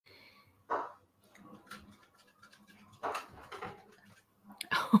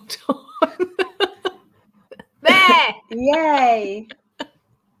Yay.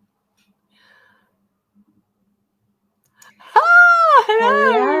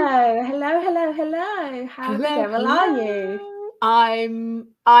 Hello. Hello. How the devil are you?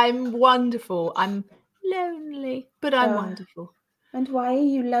 I'm wonderful. I'm lonely, but I'm wonderful. And why are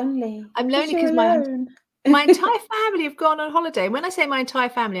you lonely? I'm lonely because my entire family have gone on holiday. And when I say my entire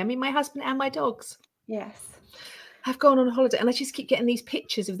family, I mean my husband and my dogs. Yes. Have gone on holiday, and I just keep getting these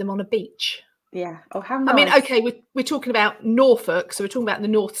pictures of them on a beach. Yeah. Oh, how nice. I mean, okay, we're talking about Norfolk, so we're talking about the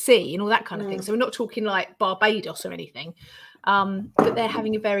North Sea and all that kind of thing. So we're not talking like Barbados or anything. But they're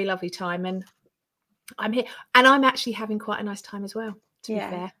having a very lovely time, and I'm here, and I'm actually having quite a nice time as well, to be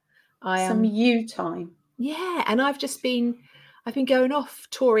fair. Some you time. Yeah, and I've been going off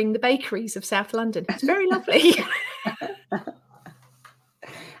touring the bakeries of South London. It's very lovely.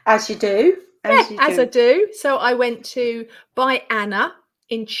 As you do. As I do. So I went to By Anna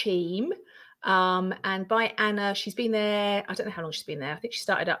in Cheam. And By Anna, she's been there, I don't know how long she's been there. I think she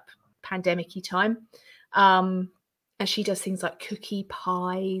started up pandemic-y time. And she does things like cookie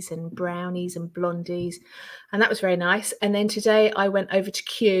pies and brownies and blondies. And that was very nice. And then today I went over to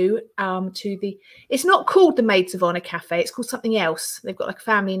Kew it's not called the Maids of Honor Cafe. It's called something else. They've got like a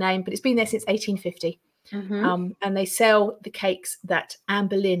family name, but it's been there since 1850. And they sell the cakes that Anne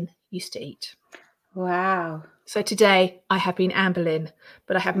Boleyn used to eat. Wow. So today I have been Anne Boleyn,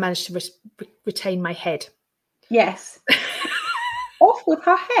 but I have managed to retain my head. Yes. Off with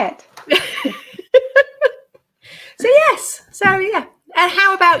her head. So yeah. And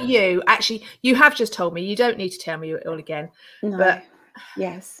how about you? Actually, you have just told me. You don't need to tell me it all again. No. But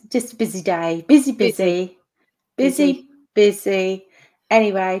yes, just a busy day. Busy.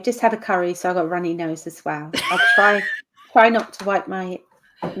 Anyway, just had a curry, so I got a runny nose as well. I'll try not to wipe my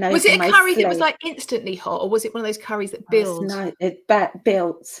nose. Was it a curry that was like instantly hot, or was it one of those curries that build? No, it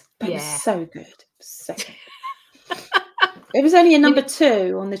built. But it was so good. So good. It was only a number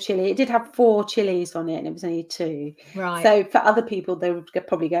 2 on the chili. It did have 4 chilies on it, and it was only 2. Right. So for other people, they would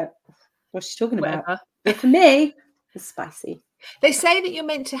probably go, "What's she talking about?" But for me, it's spicy. They say that you're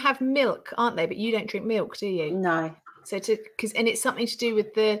meant to have milk, aren't they? But you don't drink milk, do you? No. So and it's something to do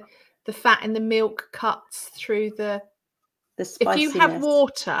with the fat in the milk cuts through the spiciness. If you have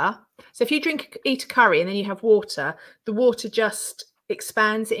water, so if you eat a curry and then you have water, the water just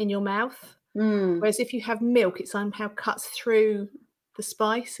expands it in your mouth. Whereas if you have milk, it somehow cuts through the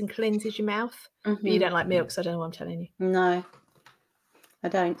spice and cleanses your mouth. But you don't like milk, so I don't know what I'm telling you. No, I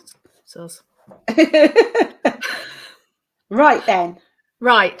don't. Soz. Right then.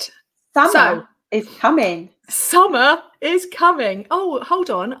 Right. Summer is coming. Summer is coming. Oh, hold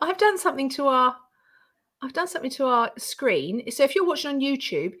on. I've done something to our screen. So if you're watching on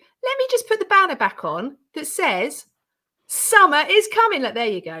YouTube, let me just put the banner back on that says summer is coming. Look, there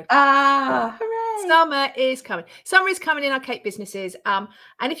you go. Hooray. Summer is coming. Summer is coming in our cake businesses. And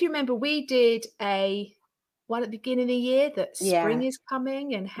if you remember, we did one at the beginning of the year that spring is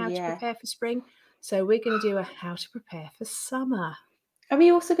coming and how to prepare for spring. So we're going to do a how to prepare for summer. Are we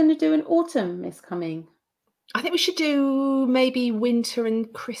also going to do an autumn is coming? I think we should do maybe winter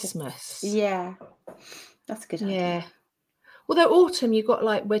and Christmas. Yeah, that's a good idea. Yeah. Although autumn, you've got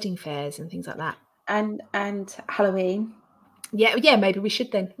like wedding fairs and things like that. And Halloween. Yeah, maybe we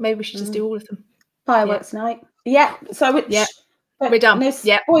should then. Maybe we should just do all of them. Fireworks night. Yeah. So we're done. No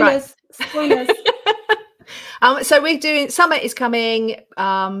spoilers. Spoilers. So we're doing summer is coming.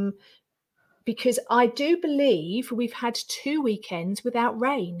 Because I do believe we've had 2 weekends without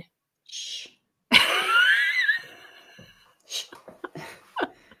rain. Shh.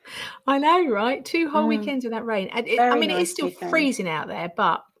 I know, right? 2 whole weekends without rain. And it is still freezing out there,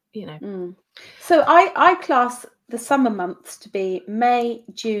 but you know. So I class the summer months to be May,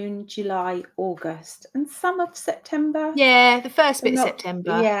 June, July, August, and some of September. Yeah, the first bit of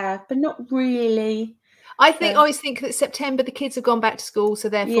September. Yeah, but not really. I always think that September the kids have gone back to school, so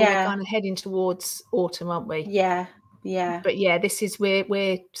therefore we're kind of heading towards autumn, aren't we? Yeah. But yeah, this is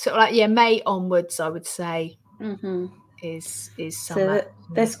we're sort of like May onwards, I would say. Is summer. So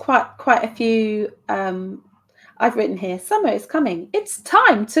there's quite a few. I've written here. Summer is coming. It's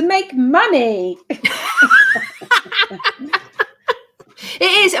time to make money. It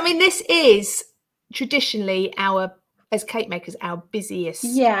is. I mean, this is traditionally as cake makers, our busiest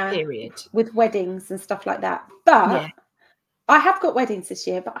period with weddings and stuff like that. But I have got weddings this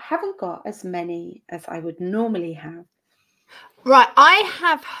year, but I haven't got as many as I would normally have. Right. I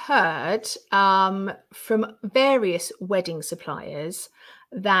have heard from various wedding suppliers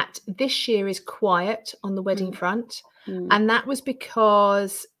that this year is quiet on the wedding front. And that was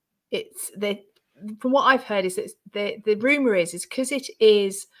because from what I've heard is that the rumor is because it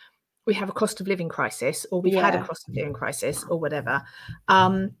is we have a cost of living crisis, or we've had a cost of living crisis, or whatever,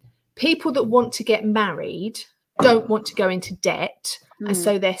 people that want to get married don't want to go into debt, and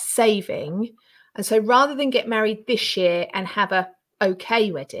so they're saving. And so rather than get married this year and have a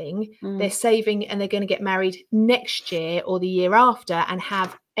okay wedding, they're saving, and they're going to get married next year or the year after and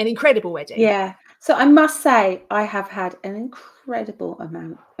have an incredible wedding. Yeah. So I must say, I have had an incredible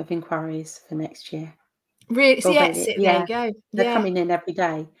amount of inquiries for next year. Really? So yes, there you go. They're coming in every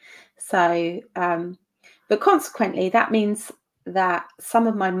day. So, but consequently, that means that some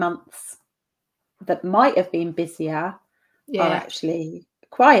of my months that might have been busier are actually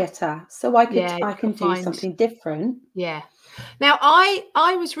quieter. So I can do something different. Yeah. Now,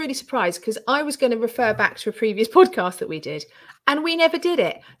 I was really surprised, because I was going to refer back to a previous podcast that we did, and we never did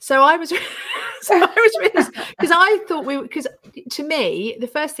it. So I was, really, because I thought because to me, the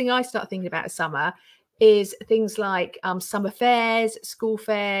first thing I start thinking about summer is things like summer fairs, school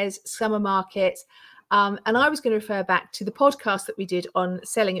fairs, summer markets. And I was going to refer back to the podcast that we did on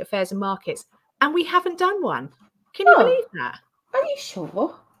selling at fairs and markets, and we haven't done one. Can you believe that? Are you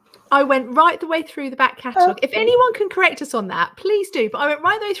sure? I went right the way through the back catalogue. If anyone can correct us on that, please do. But I went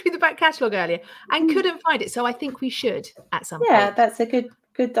right the way through the back catalogue earlier and couldn't find it. So I think we should at some point. Yeah, that's a good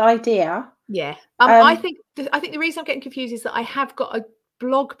idea. Yeah. I think the reason I'm getting confused is that I have got a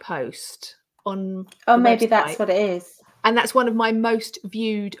blog post on maybe website, that's what it is. And that's one of my most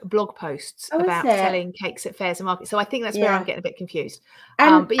viewed blog posts about selling cakes at fairs and markets. So I think that's where I'm getting a bit confused.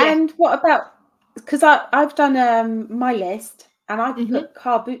 And what about, because I've done my list, and I've put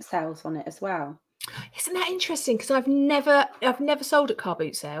car boot sales on it as well. Isn't that interesting? Because I've never sold at car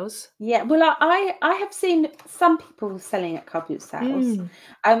boot sales. Yeah, well, I have seen some people selling at car boot sales.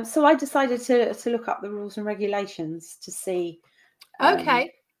 So I decided to look up the rules and regulations to see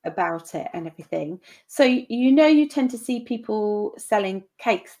about it and everything. So you tend to see people selling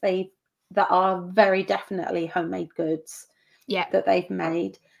cakes that are very definitely homemade goods. Yeah, that they've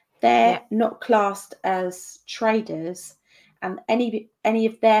made. They're not classed as traders. And any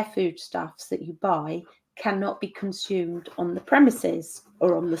of their foodstuffs that you buy cannot be consumed on the premises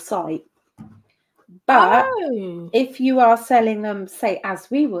or on the site. But if you are selling them, say,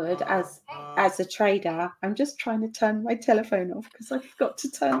 as we would, as a trader, I'm just trying to turn my telephone off because I forgot to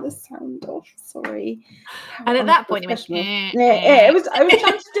turn the sound off. Sorry. And at that point, you went, I was trying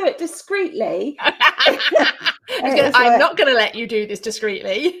to do it discreetly. I'm not going to let you do this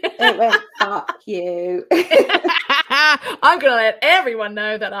discreetly. It went, fuck you. I'm going to let everyone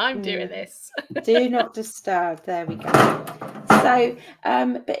know that I'm doing this. Do not disturb. There we go. So,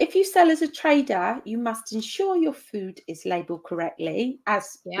 but if you sell as a trader, you must ensure your food is labelled correctly,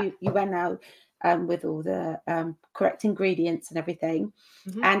 as you went out with all the correct ingredients and everything,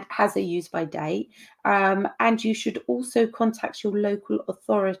 and has a use by date. And you should also contact your local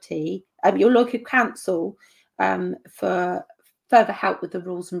authority, your local council, for further help with the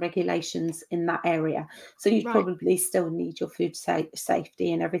rules and regulations in that area. So you probably still need your food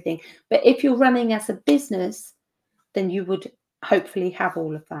safety and everything. But if you're running as a business, then you would hopefully have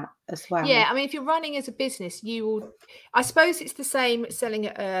all of that as well. Yeah, I mean, if you're running as a business, you will, I suppose it's the same selling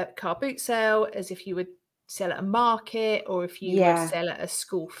at a car boot sale as if you would sell at a market, or if you would sell at a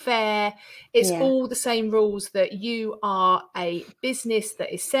school fair. It's all the same rules, that you are a business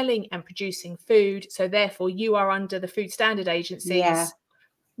that is selling and producing food, so therefore you are under the Food Standard Agency's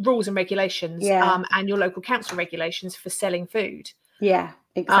rules and regulations, and your local council regulations for selling food. Yeah,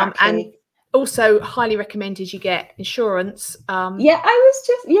 exactly. And also highly recommended you get insurance. I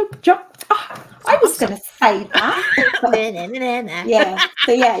was going to say that.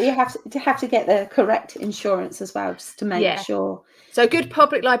 So you have to get the correct insurance as well, just to make sure. So good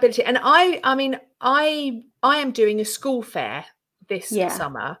public liability. And I am doing a school fair this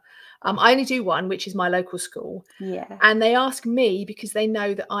summer. I only do one, which is my local school. Yeah. And they ask me because they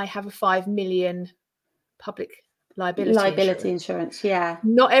know that I have a 5 million public liability insurance. Yeah,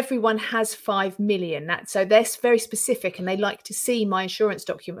 not everyone has 5 million. So they're very specific, and they like to see my insurance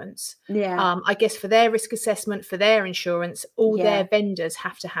documents. I guess for their risk assessment, for their insurance, all their vendors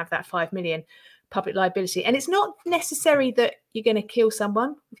have to have that 5 million public liability. And it's not necessary that you're going to kill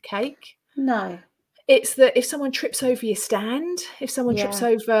someone with cake. No, it's that if someone trips over your stand, if someone trips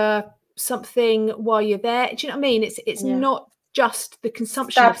over something while you're there, do you know what I mean? It's not just the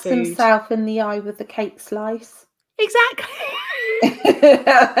consumption of food. Stabs himself in the eye with a cake slice. Exactly.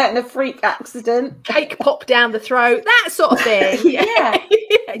 And a freak accident. Cake pop down the throat, that sort of thing. So you're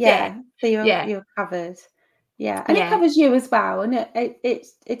covered. Yeah. And it covers you as well. And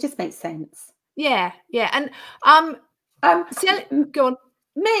it just makes sense. Yeah. And go on.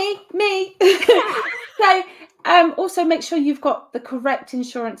 Me. So Also, make sure you've got the correct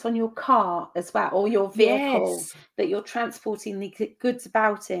insurance on your car as well, or your vehicle that you're transporting the goods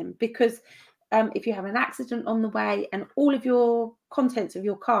about in, because if you have an accident on the way and all of your contents of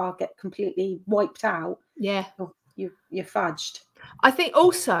your car get completely wiped out, you're fudged. I think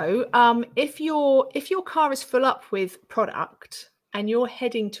also if your car is full up with product and you're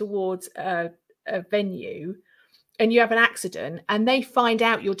heading towards a venue and you have an accident and they find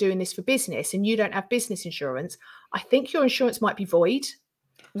out you're doing this for business and you don't have business insurance, I think your insurance might be void.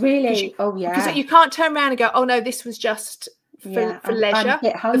 Really? Because you can't turn around and go, oh no, this was just for leisure.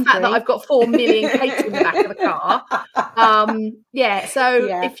 The fact that I've got 4 million cakes in the back of the car.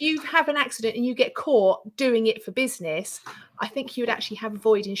 If you have an accident and you get caught doing it for business, I think you would actually have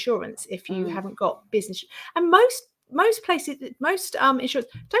void insurance if you haven't got business. And most places, most insurance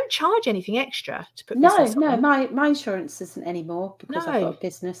don't charge anything extra to put business on. My insurance isn't anymore because I've got a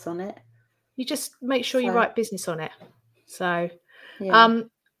business on it. You just make sure you write business on it. So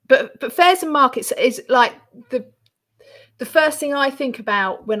but fairs and markets is like the first thing I think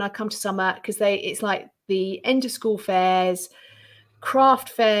about when I come to summer, because it's like the end of school fairs, craft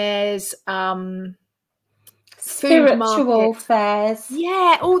fairs, spiritual fairs,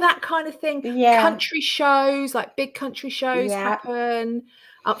 all that kind of thing. Country shows, like big country shows happen.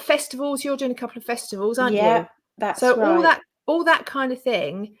 Festivals, you're doing a couple of festivals, aren't you? That's right. all that kind of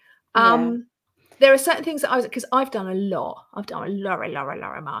thing. There are certain things that because I've done a lot of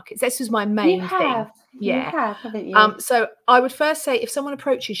markets. This was my main thing. You have, haven't you? So I would first say, if someone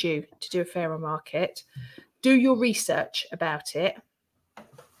approaches you to do a fair or market, do your research about it.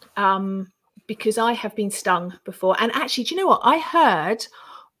 Because I have been stung before. And actually, do you know what? I heard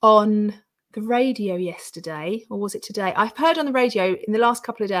on the radio yesterday, or was it today? I've heard on the radio in the last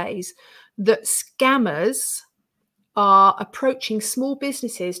couple of days that scammers are approaching small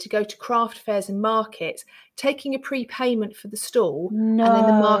businesses to go to craft fairs and markets, taking a prepayment for the stall, and then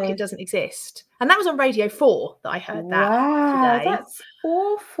the market doesn't exist. And that was on Radio 4 that I heard that today. That's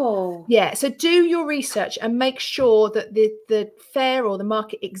awful. Yeah, so do your research and make sure that the fair or the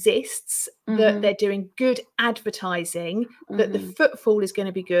market exists, that they're doing good advertising, that the footfall is going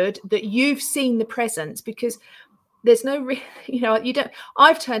to be good, that you've seen the presence, because there's no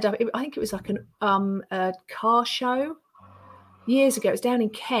I've turned up, I think it was like a car show years ago. It was down in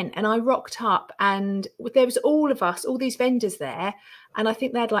Kent, and I rocked up and there was all these vendors there, and I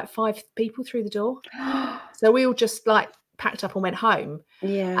think they had like 5 people through the door. So we all just like packed up and went home.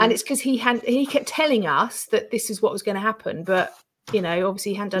 And it's because he kept telling us that this is what was going to happen, but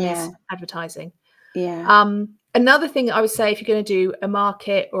obviously he hadn't done his advertising. Another thing I would say, if you're going to do a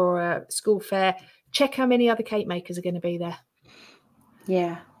market or a school fair, check how many other cake makers are going to be there.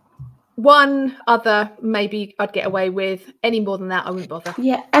 One other maybe I'd get away with. Any more than that, I wouldn't bother.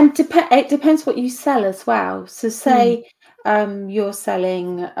 And it depends what you sell as well. So say you're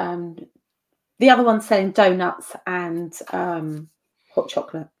selling, the other one's selling donuts and hot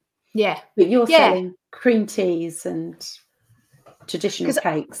chocolate. But you're selling cream teas and traditional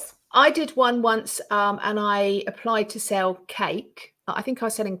cakes. I did one once, and I applied to sell cake. I think I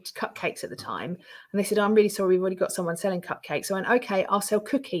was selling cupcakes at the time, and they said, "I'm really sorry, we've already got someone selling cupcakes." So I went, "Okay, I'll sell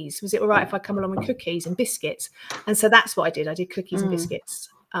cookies. Was it all right if I come along with cookies and biscuits?" And so that's what I did. I did cookies and biscuits.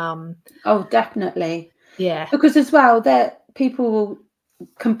 Oh, definitely. Because as well, that people will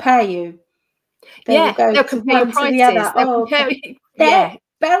compare you. They'll compare your prices.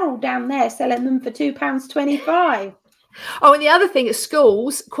 They're all down there selling them for £2.25. Oh, and the other thing, at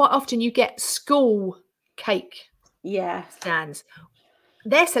schools, quite often you get school cake stands.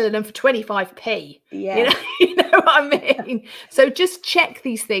 They're selling them for 25p. You know what I mean? So just check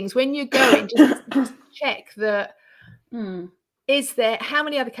these things when you're going. Just check that. Is there, how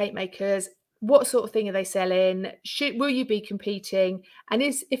many other cake makers? What sort of thing are they selling? Will you be competing? And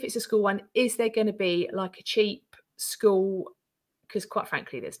if it's a school one, is there going to be like a cheap school? Because quite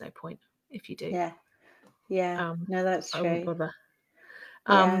frankly, there's no point if you do. No, that's true. I wouldn't bother.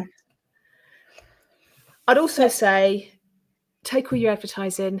 I'd also say, take all your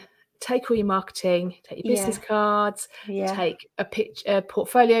advertising, take all your marketing, take your business cards, take a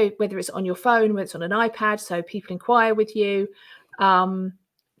portfolio, whether it's on your phone, whether it's on an iPad, so people inquire with you.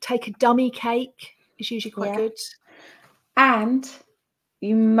 Take a dummy cake, is usually quite good. And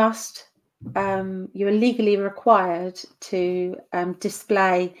you must, you're legally required to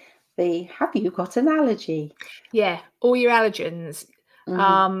display the "Have you got an allergy?" All your allergens.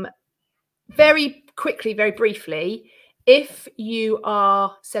 Very quickly, very briefly, if you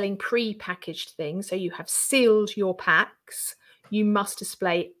are selling pre-packaged things, so you have sealed your packs, you must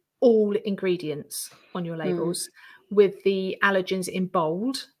display all ingredients on your labels with the allergens in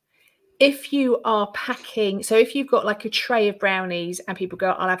bold. if you are packing, so if you've got like a tray of brownies and people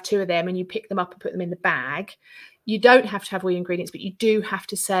go, I'll have 2 of them, and you pick them up and put them in the bag, you don't have to have all your ingredients, but you do have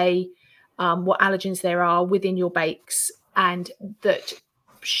to say what allergens there are within your bakes, and that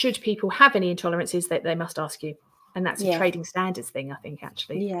should people have any intolerances, that they must ask you. And that's a trading standards thing, I think,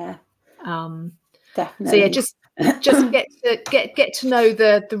 actually. Yeah. Definitely. So yeah, just get to know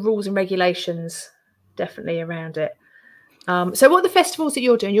the rules and regulations definitely around it. So what are the festivals that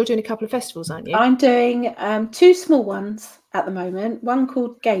you're doing? You're doing a couple of festivals, aren't you? I'm doing 2 small ones at the moment. One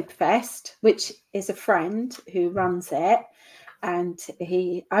called Gabe Fest, which is a friend who runs it. And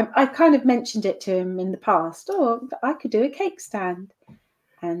I kind of mentioned it to him in the past. Oh, I could do a cake stand.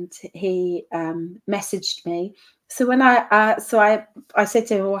 And he messaged me. So when I said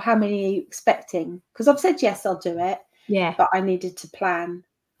to him, well, how many are you expecting? Because I've said, yes, I'll do it. Yeah. But I needed to plan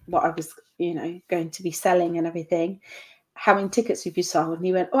what I was, going to be selling and everything. How many tickets have you sold? And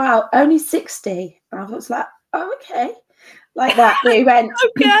he went, wow, only 60. And I was like, oh, okay. Like that. But he went,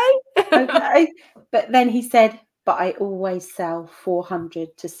 okay. But then he said, but I always sell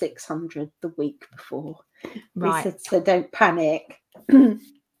 400 to 600 the week before. Right. He said, so don't panic.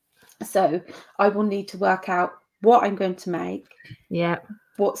 So I will need to work out what I'm going to make. Yeah.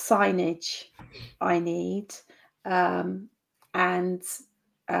 What signage I need. And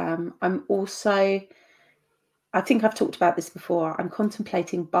I'm also, I think I've talked about this before, I'm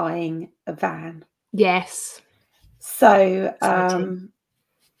contemplating buying a van. Yes. So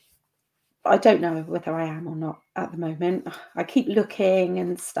I don't know whether I am or not at the moment. I keep looking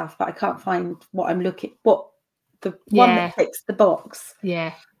and stuff, but I can't find what I'm looking, one that ticks the box.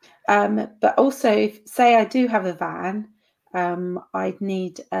 Yeah. But also, say I do have a van, I'd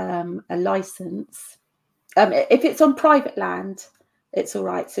need a license. If it's on private land, it's all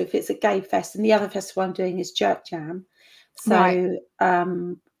right. So if it's at Gay Fest, and the other festival I'm doing is Jerk Jam. So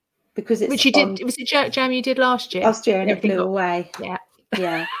because it's which you did, was it Jerk Jam you did last year? Last year, and it blew away. Yeah.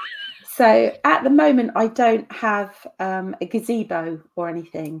 Yeah. So at the moment, I don't have a gazebo or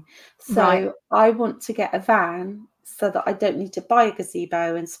anything. So I want to get a van so that I don't need to buy a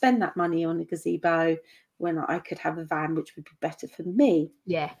gazebo and spend that money on a gazebo when I could have a van, which would be better for me.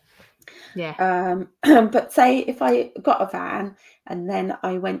 Yeah. Yeah. But say if I got a van and then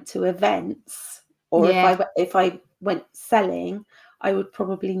I went to events, or if I went selling, I would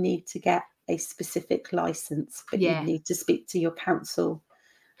probably need to get a specific license, but you need to speak to your council.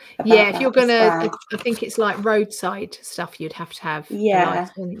 If you're gonna, I think it's like roadside stuff, you'd have to have a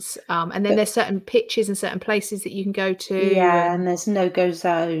license. And then there's certain pitches and certain places that you can go to. Yeah, and there's no-go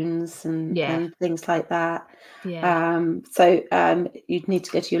zones and things like that. Yeah. So you'd need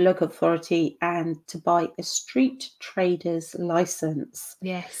to go to your local authority and to buy a street trader's license.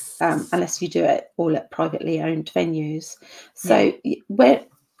 Yes. Unless you do it all at privately owned venues. So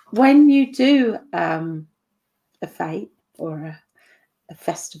when you do a fete or a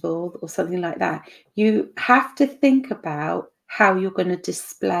festival or something like that, you have to think about how you're going to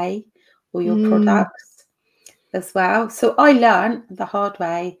display all your products as well. So I learned the hard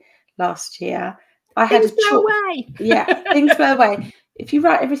way last year. I had things blow away. Things blow away. If you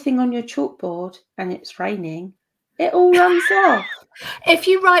write everything on your chalkboard and it's raining, it all runs off. If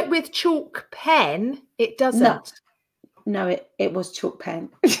you write with chalk pen, it doesn't. No, it was chalk pen.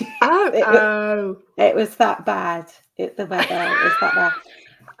 It was that bad. The weather was that bad.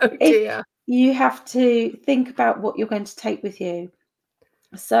 Oh dear. You have to think about what you're going to take with you.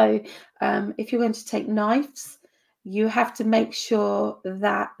 So if you're going to take knives, you have to make sure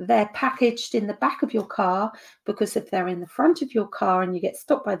that they're packaged in the back of your car, because if they're in the front of your car and you get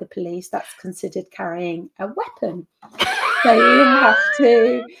stopped by the police, that's considered carrying a weapon. So you have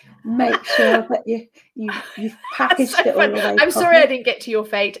to make sure that you've packaged it all the way. I'm sorry I didn't get to your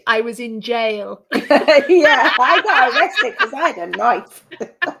fate. I was in jail. Yeah, I got arrested because I had a knife.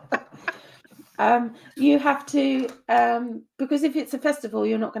 You have to, because if it's a festival,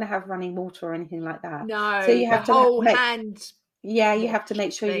 you're not going to have running water or anything like that. No, so you have to whole hand. Yeah, you have to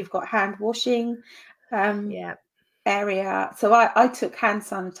make sure you've got hand washing area. So I took hand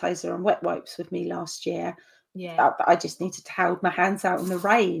sanitizer and wet wipes with me last year. Yeah, I just needed to hold my hands out in the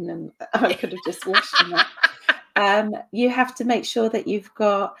rain, and I could have just washed them. You have to make sure that you've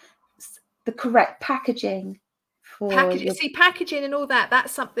got the correct packaging for packaging and all that.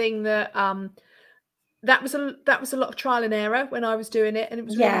 That's something that that was a lot of trial and error when I was doing it, and it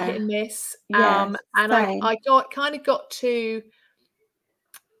was really hit and miss. And I got to,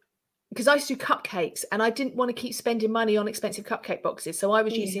 because I used to do cupcakes and I didn't want to keep spending money on expensive cupcake boxes, so I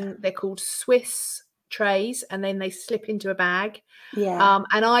was using, they're called Swiss trays, and then they slip into a bag.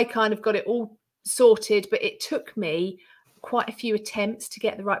 And I kind of got it all sorted, but it took me quite a few attempts to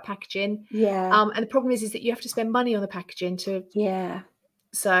get the right packaging. Yeah. And the problem is that you have to spend money on the packaging to. Yeah.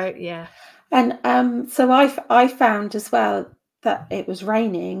 So yeah. And so I found as well that it was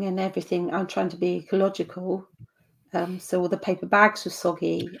raining and everything. I'm trying to be ecological. So all the paper bags were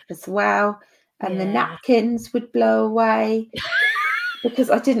soggy as well, and the napkins would blow away because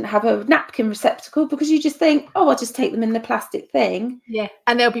I didn't have a napkin receptacle, because you just think, oh, I'll just take them in the plastic thing. Yeah,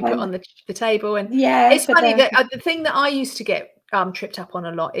 and they'll be put on the table. And yeah, it's funny that the thing that I used to get tripped up on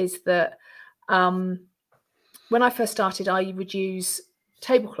a lot is that when I first started, I would use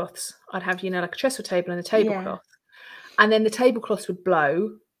tablecloths. I'd have, like a trestle table and a tablecloth, and then the tablecloths would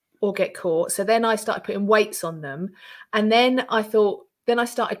blow or get caught. So then I started putting weights on them, and then I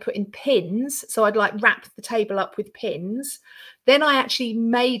started putting pins. So I'd like wrap the table up with pins. Then I actually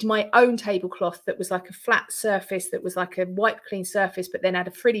made my own tablecloth that was like a flat surface, that was like a wipe clean surface, but then had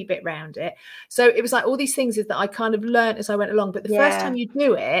a frilly bit around it. So it was like all these things that I kind of learned as I went along. But the first time you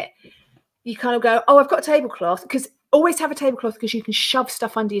do it, you kind of go, oh, I've got a tablecloth, because always have a tablecloth because you can shove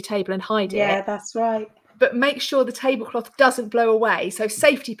stuff under your table and hide it. Yeah, that's right. But make sure the tablecloth doesn't blow away. So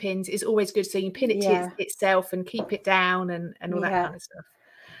safety pins is always good. So you can pin it to itself and keep it down and all that kind of stuff.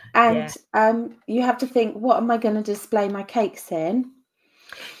 And you have to think, what am I going to display my cakes in?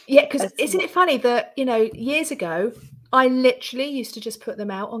 Yeah, because isn't it funny that, years ago, I literally used to just put them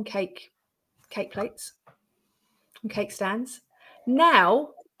out on cake plates and cake stands. Now,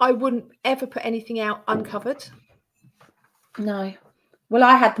 I wouldn't ever put anything out uncovered. No. Well,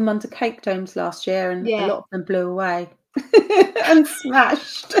 I had them under cake domes last year, and a lot of them blew away and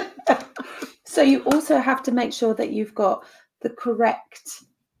smashed. So you also have to make sure that you've got the correct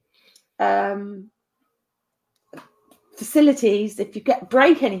facilities, if you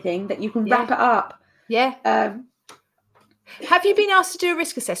break anything, that you can wrap it up. Have you been asked to do a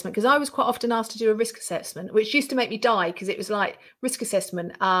risk assessment? Because I was quite often asked to do a risk assessment, which used to make me die, because it was like, risk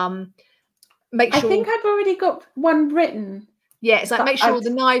assessment, make sure. I think I've already got one written. Yeah, it's like, make sure all the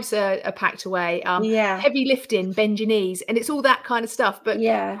knives are packed away. Heavy lifting, bend your knees, and it's all that kind of stuff. But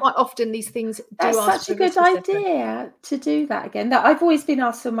quite often these things That's such a good idea to do that again. That I've always been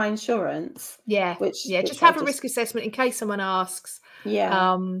asked for my insurance. Just have a risk assessment in case someone asks.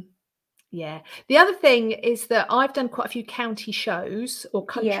 The other thing is that I've done quite a few county shows or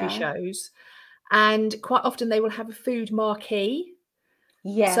country shows, and quite often they will have a food marquee.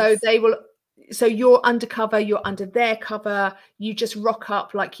 So you're undercover, you're under their cover, you just rock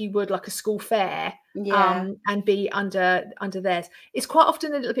up like you would like a school fair, and be under theirs. It's quite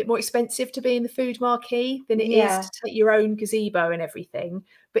often a little bit more expensive to be in the food marquee than it is to take your own gazebo and everything.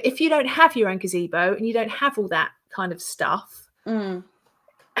 But if you don't have your own gazebo and you don't have all that kind of stuff,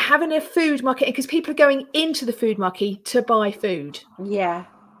 having a food market, because people are going into the food market to buy food.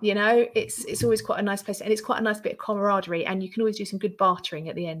 It's always quite a nice place, and it's quite a nice bit of camaraderie, and you can always do some good bartering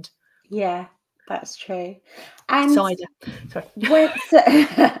at the end. Yeah, that's true. And cider. Sorry.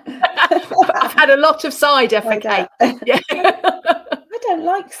 I've had a lot of cider for cake. Yeah. I don't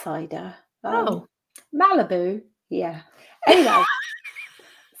like cider. Malibu. Yeah. Anyway,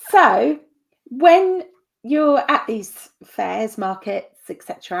 so when you're at these fairs, markets,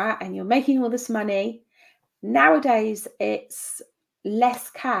 etc., and you're making all this money, nowadays it's less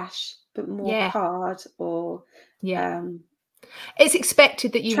cash but more card or it's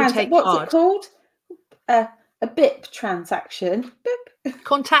expected that you will take what's card. It called? A BIP transaction. BIP.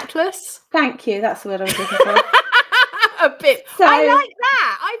 Contactless. Thank you. That's the word I was looking for. A BIP. So, I like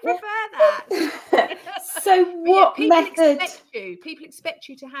that. I prefer that. So what method? People expect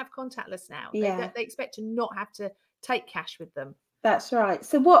you to have contactless now. Yeah. They expect to not have to take cash with them. That's right.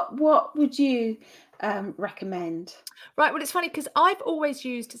 So what would you recommend? Right. Well, it's funny because I've always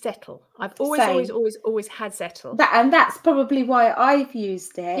used Zettle. I've always had Zettle. And that's probably why I've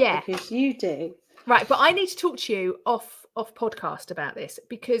used it, because you do. Right. But I need to talk to you off podcast about this,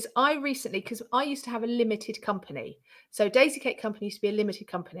 because because I used to have a limited company. So Daisy Cake Company used to be a limited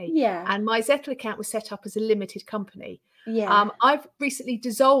company. Yeah. And my Zettle account was set up as a limited company. Yeah. I've recently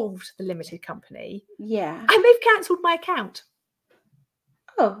dissolved the limited company. Yeah. And they've cancelled my account.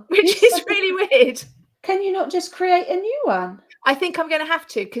 Oh. Which is really weird. Can you not just create a new one? I think I'm going to have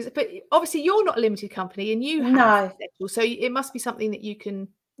to, but obviously you're not a limited company and you have Zettle, so it must be something that you can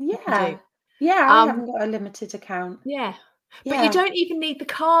do. Yeah, I haven't got a limited account. Yeah. But you don't even need the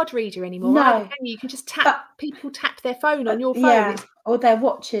card reader anymore. No. Either, can you? You can just people tap their phone on your phone. Yeah, or their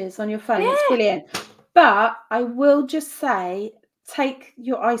watches on your phone. Yeah. It's brilliant. But I will just say, take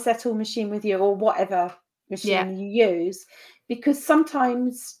your iZettle machine with you, or whatever machine you use, because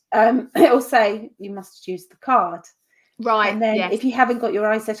sometimes it'll say you must use the card. Right. And then if you haven't got your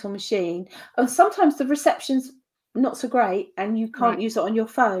iZettle machine, and sometimes the reception's not so great, and you can't use it on your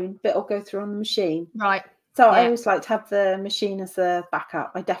phone, but it'll go through on the machine. Right. So I always like to have the machine as a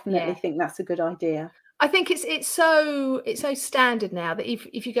backup. I definitely think that's a good idea. I think it's so standard now that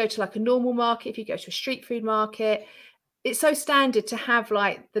if you go to like a normal market, if you go to a street food market, it's so standard to have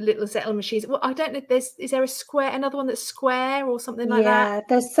like the little Zettel machines. Well, I don't know. Is there another one that's square or something like that?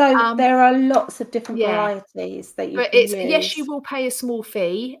 Yeah, there are lots of different varieties that you can use. Yes, you will pay a small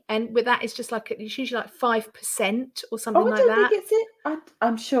fee, and with that, it's just like it's usually like 5% or something like that. I don't think it's it.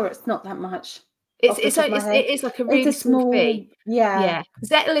 I'm sure it's not that much. It is like a really small fee. Yeah.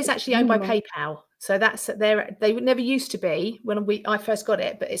 Zettel is actually owned by PayPal, so that's they never used to be when I first got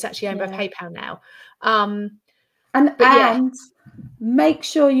it, but it's actually owned by PayPal now. And make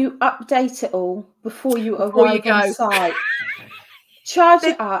sure you update it all before you arrive on site. Charge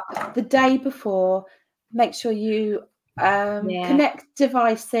it up the day before. Make sure you connect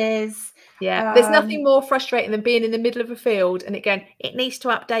devices. There's nothing more frustrating than being in the middle of a field and it needs to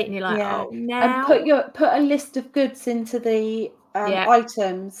update, and you're like, oh, now. And put a list of goods into the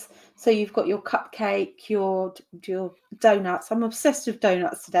items. So you've got your cupcake, your donuts. I'm obsessed with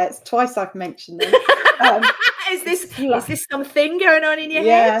donuts today. It's twice I've mentioned them. Is this something going on in your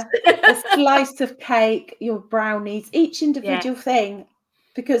head? A slice of cake, your brownies, each individual thing,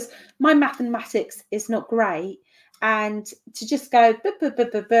 because my mathematics is not great. And to just go boom, boom, boom,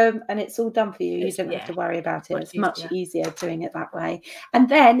 boom, boom, and it's all done for you. You don't have to worry about it. It's much easier doing it that way. And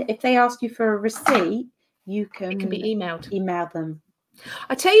then if they ask you for a receipt, it can be emailed. Email them.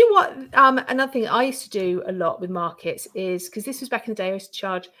 I tell you what, another thing I used to do a lot with markets is, because this was back in the day, I used to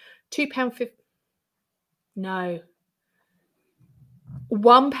charge £2.50. No,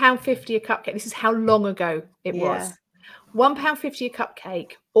 £1.50 a cupcake. This is how long ago it was. £1.50 a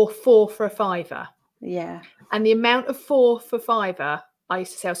cupcake, or 4 for a £5. Yeah. And the amount of 4 for £5 I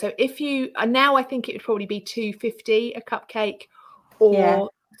used to sell. So if you now, I think it would probably be £2.50 a cupcake, or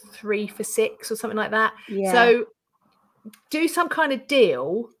 3 for £6 or something like that. Yeah. So do some kind of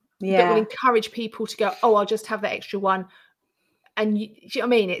deal that will encourage people to go, oh, I'll just have that extra one. And do you know what I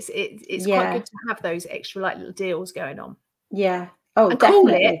mean? It's quite good to have those extra like little deals going on. Yeah. Oh, and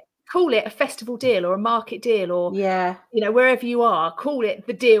definitely. Call it a festival deal or a market deal, or wherever you are, call it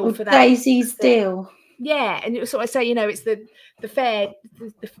the deal for that. Daisy's deal. Yeah, and so I say, it's the fair,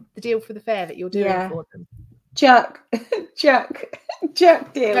 the deal for the fair that you're doing for them. Jerk deal.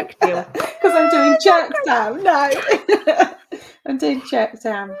 Jerk deal. Because I'm doing jerk down. No. I'm doing jerk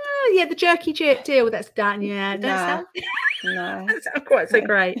down. Oh, yeah, the jerky jerk deal. That's done. Yeah. No. That sounds quite so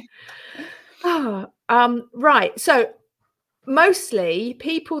great. Oh, right. So mostly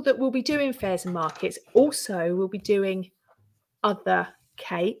people that will be doing fairs and markets also will be doing other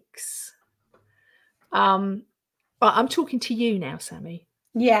cakes. I'm talking to you now, Sammy.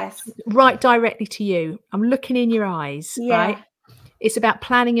 Yes. Right directly to you. I'm looking in your eyes. Yeah. Right. It's about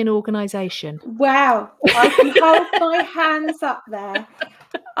planning and organisation. Wow. I can hold my hands up there.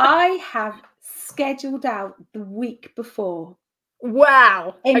 I have scheduled out the week before.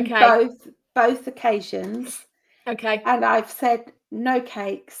 Wow. In both occasions. Okay. And I've said no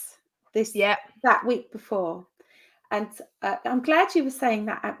cakes that week before. And I'm glad you were saying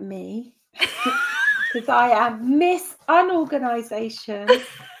that at me. Because I am Miss Unorganisation.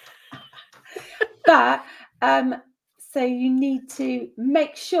 But so you need to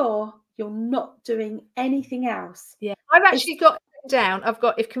make sure you're not doing anything else. Yeah, I've actually got down.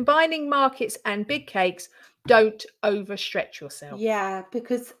 If combining markets and big cakes, don't overstretch yourself. Yeah,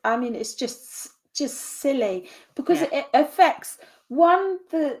 because I mean it's just silly, because it affects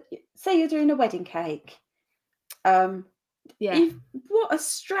say you're doing a wedding cake. What a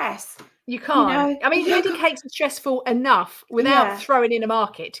stress. You can't. I mean, wedding cakes are stressful enough without throwing in a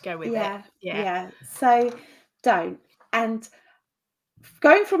market to go with it. Yeah. So don't. And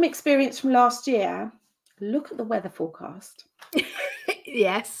going from experience from last year, look at the weather forecast.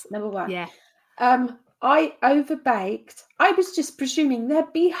 Yes. Number one. Yeah. I overbaked. I was just presuming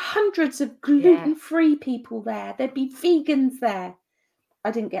there'd be hundreds of gluten-free people there. There'd be vegans there.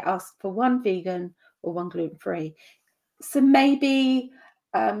 I didn't get asked for one vegan or one gluten-free. So maybe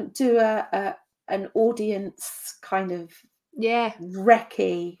do an audience kind of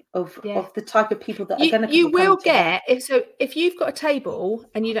recce of the type of people that are going to come. You will get if you've got a table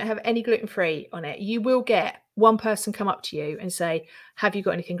and you don't have any gluten-free on it, you will get one person come up to you and say, have you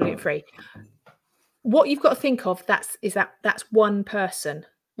got anything gluten-free? What you've got to think of that's one person,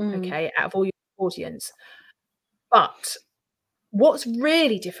 okay, out of all your audience. But what's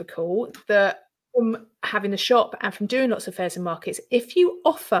really difficult, from having the shop and from doing lots of fairs and markets, if you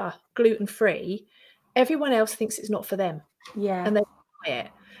offer gluten-free, everyone else thinks it's not for them. Yeah. And they buy it.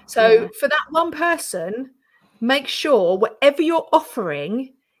 So for that one person, make sure whatever you're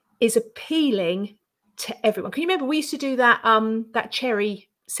offering is appealing to everyone. Can you remember we used to do that that cherry?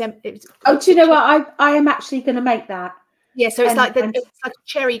 Do you know what? I am actually going to make that. Yeah, so it's like it's like a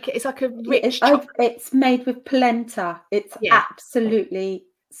cherry. It's like a rich chocolate. It's made with polenta. It's absolutely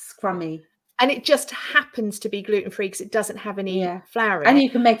scrummy. And it just happens to be gluten-free because it doesn't have any flour in and it. You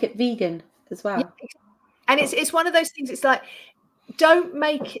can make it vegan as well. Yeah. And it's one of those things. It's like, don't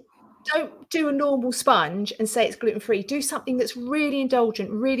do a normal sponge and say it's gluten-free. Do something that's really indulgent,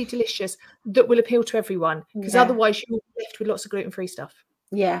 really delicious, that will appeal to everyone. Because otherwise you'll be left with lots of gluten-free stuff.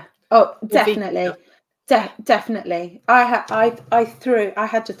 Yeah. Oh, definitely. Definitely. I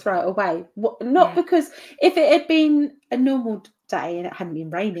had to throw it away. Not because if it had been a normal day and it hadn't been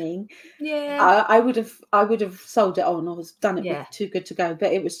raining, I would have sold it on or done it with Too Good to Go,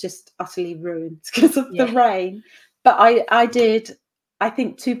 but it was just utterly ruined because of the rain. But I did, I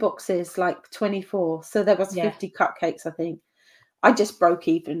think 2 boxes, like 24, so there was 50 cupcakes. I think I just broke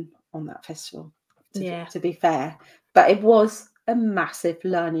even on that festival, to be fair, but it was a massive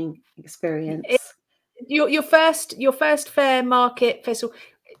learning experience. Your first fair market festival,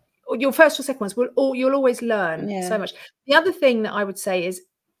 your first or second ones you'll always learn so much. The other thing that I would say is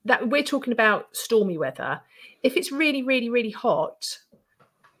that we're talking about stormy weather. If it's really, really, really hot,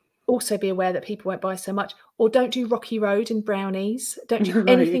 also be aware that people won't buy so much, or don't do Rocky Road and brownies. Don't do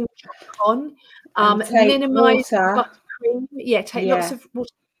anything on. Minimize buttercream. Take lots of water.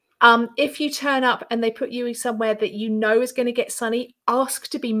 If you turn up and they put you somewhere that you know is going to get sunny, ask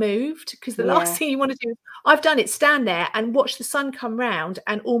to be moved, because the last thing you want to do, I've done it, stand there and watch the sun come round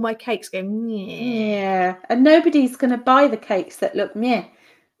and all my cakes go and nobody's going to buy the cakes that look meh.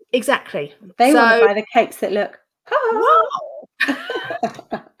 Exactly. They want to buy the cakes that look wow.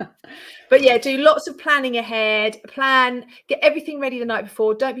 But do lots of planning ahead. Get everything ready the night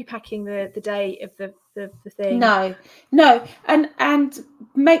before. Don't be packing the day of the thing. No, and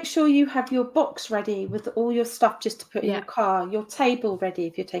make sure you have your box ready with all your stuff just to put in your car, your table ready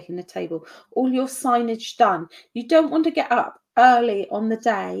if you're taking the table, all your signage done. You don't want to get up early on the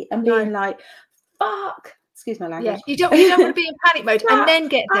day and being like, fuck. Excuse my language. You don't want to be in panic mode and then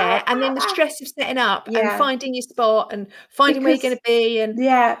get there and then the stress of setting up and finding your spot and finding where you're going to be. And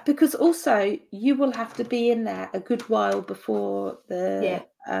because also you will have to be in there a good while before the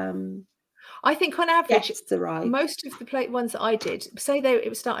I think on average most of the ones that I did, say it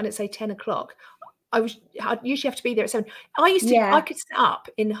was starting at say 10 o'clock, I'd usually have to be there at 7. I could set up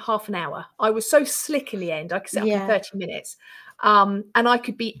in half an hour. I was so slick in the end. I could set up in 30 minutes. And I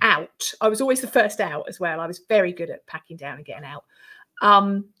could be out. I was always the first out as well. I was very good at packing down and getting out.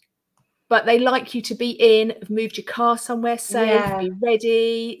 But they like you to be in, have moved your car somewhere safe, be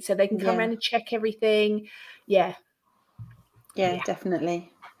ready, so they can come around and check everything. Yeah,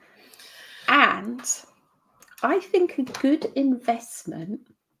 definitely. And I think a good investment,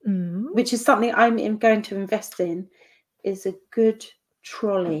 which is something I'm going to invest in, is a good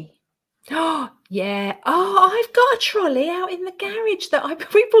trolley. Oh yeah! Oh, I've got a trolley out in the garage that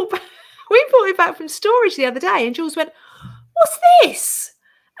we bought it back from storage the other day, and Jules went, "What's this?"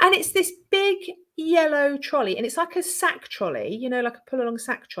 And it's this big yellow trolley, and it's like a sack trolley, like a pull-along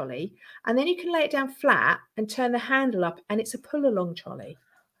sack trolley, and then you can lay it down flat and turn the handle up, and it's a pull-along trolley.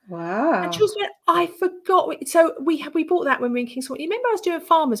 Wow! And Jules went, "I forgot." So we bought that when we were in Kingston. You remember I was doing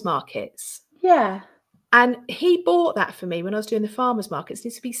farmers markets? Yeah. And he bought that for me when I was doing the farmers markets. It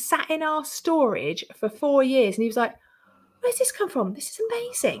needs to be sat in our storage for 4 years. And he was like, "Where's this come from? This is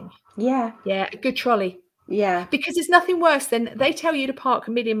amazing." Yeah. Yeah, a good trolley. Yeah. Because there's nothing worse than they tell you to park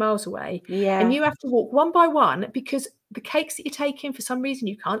a million miles away. Yeah. And you have to walk one by one because the cakes that you're taking, for some reason,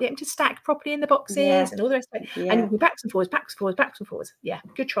 you can't get them to stack properly in the boxes and all the rest of it. Yeah. And you go backwards and forwards, backwards and forwards, backwards and forwards. Yeah,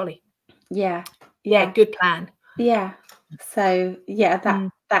 good trolley. Yeah. Yeah, good plan. Yeah. So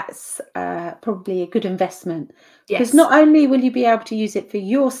that's probably a good investment, because not only will you be able to use it for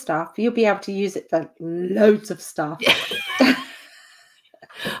your stuff, you'll be able to use it for loads of stuff.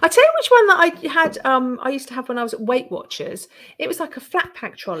 I tell you which one that I had. I used to have when I was at Weight Watchers. It was like a flat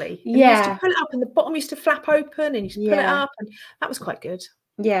pack trolley. And you used to pull it up, and the bottom used to flap open, and you used to pull it up, and that was quite good.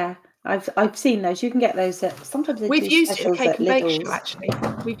 Yeah. I've seen those. You can get those at sometimes. We've used it at Cake and Bake Show, actually.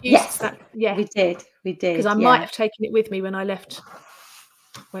 We've used that. Yeah, we did. Because I might have taken it with me when I left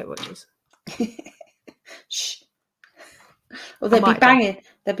Weight Watchers. Shh. Well, they'd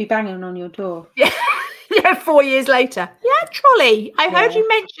be banging on your door. Yeah. Yeah, 4 years later. Yeah, trolley. I heard you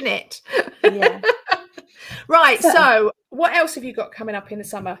mention it. Yeah. Right. So what else have you got coming up in the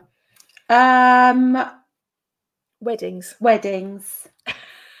summer? Weddings.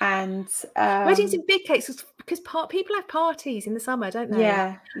 And weddings in big cakes, because people have parties in the summer, don't they?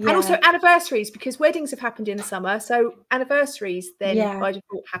 Yeah. And also anniversaries, because weddings have happened in the summer, so anniversaries then by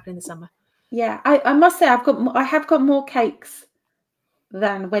default happen in the summer. Yeah, I must say I have got more cakes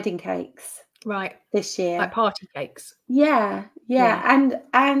than wedding cakes. Right. This year. Like party cakes. Yeah.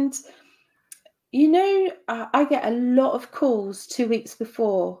 And you know, I get a lot of calls 2 weeks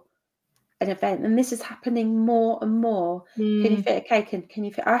before an event, and this is happening more and more. Can you fit a cake in? Can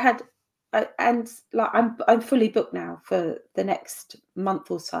you fit? I'm fully booked now for the next month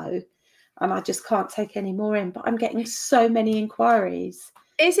or so, and I just can't take any more in. But I'm getting so many inquiries.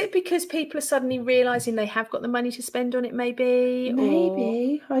 Is it because people are suddenly realising they have got the money to spend on it, maybe?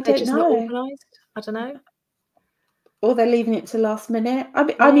 Maybe. Or I they're don't just know. not organised? I don't know. Or they're leaving it to last minute.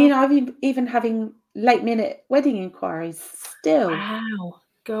 I mean, I've even having late minute wedding inquiries still. Wow.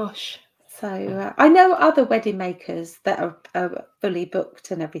 Gosh. So I know other wedding makers that are fully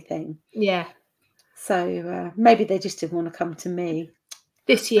booked and everything. Yeah. So maybe they just didn't want to come to me.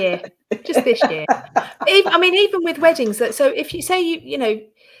 This year. Just this year. Even with weddings, so if you say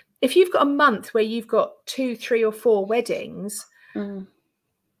if you've got a month where you've got 2, 3 or 4 weddings,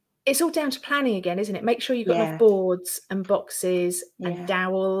 it's all down to planning again, isn't it? Make sure you've got enough boards and boxes and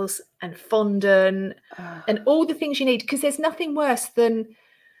dowels and fondant and all the things you need, because there's nothing worse than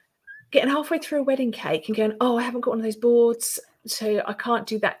getting halfway through a wedding cake and going, oh, I haven't got one of those boards, so I can't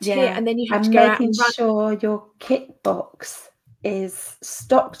do that tier. And then you have to go out and making sure your kit box is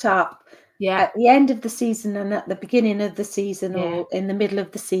stocked up at the end of the season and at the beginning of the season or in the middle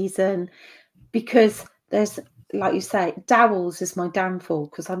of the season, because there's, like you say, dowels is my downfall,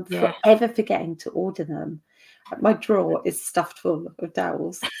 because I'm forever forgetting to order them. My drawer is stuffed full of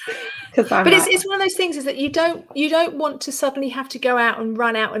dowels. But it's one of those things, is that you don't want to suddenly have to go out and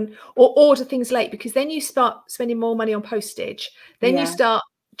run out or order things late, because then you start spending more money on postage. Then you start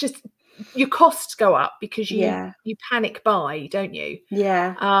your costs go up because you panic buy, don't you?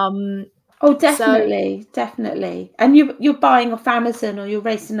 Yeah. Oh, definitely, definitely. And you're buying off Amazon, or you're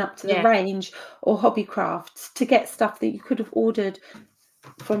racing up to the range or Hobbycrafts to get stuff that you could have ordered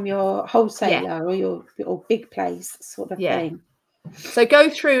from your wholesaler or your big place sort of thing. So go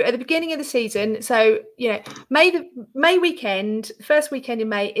through at the beginning of the season. So May weekend, first weekend in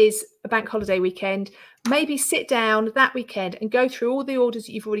May is a bank holiday weekend. Maybe sit down that weekend and go through all the orders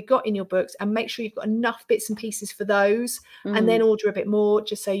that you've already got in your books and make sure you've got enough bits and pieces for those, and then order a bit more,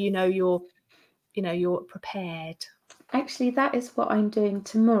 just so you're prepared. Actually, that is what I'm doing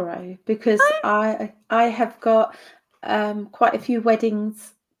tomorrow, because I have got quite a few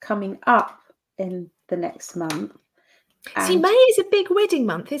weddings coming up in the next month. See, May is a big wedding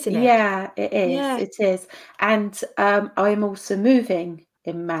month, isn't it? Yeah, it is. Yeah. It is. And I'm also moving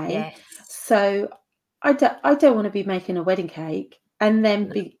in May. Yes. So I don't want to be making a wedding cake and then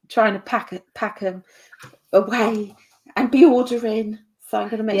be trying to pack them away and be ordering. So I'm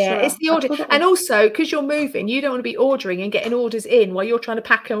going to make sure. Yeah, it's the order. And also, because you're moving, you don't want to be ordering and getting orders in while you're trying to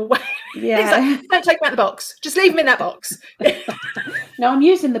pack them away. Yeah. Like, don't take them out the box. Just leave them in that box. No, I'm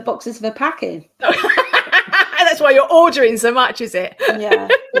using the boxes for packing. That's why you're ordering so much, is it? Yeah.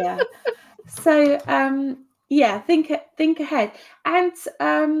 So, think ahead and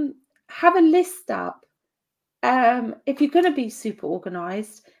have a list up. If you're going to be super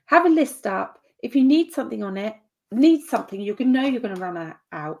organized, have a list up. If you need something you're going to run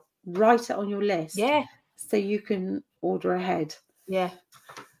out, write it on your list. Yeah. So you can order ahead. Yeah.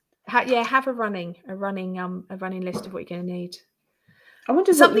 Have a running list of what you're going to need. I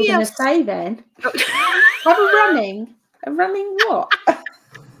wonder what you're going to say then. Have a running what?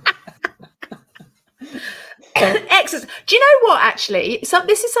 Excellent. Do you know what, actually?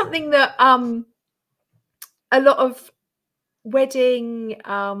 This is something that a lot of wedding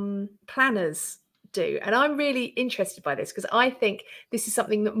planners do, and I'm really interested by this, because I think this is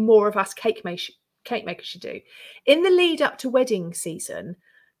something that more of us cake makers should do. In the lead up to wedding season,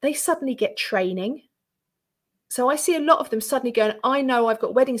 they suddenly get training. So I see a lot of them suddenly going, I know I've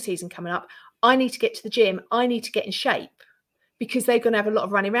got wedding season coming up. I need to get to the gym. I need to get in shape, because they're going to have a lot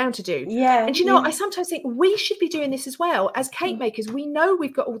of running around to do. Yeah. And you know what? I sometimes think we should be doing this as well. As cake makers, we know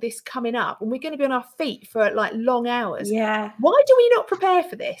we've got all this coming up and we're going to be on our feet for like long hours. Yeah. Why do we not prepare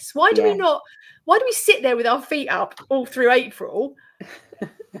for this? Why do we sit there with our feet up all through April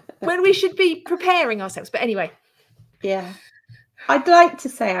when we should be preparing ourselves? But anyway. Yeah. I'd like to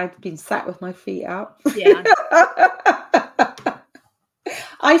say I've been sat with my feet up. Yeah.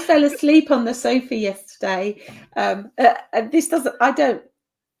 I fell asleep on the sofa yesterday. I don't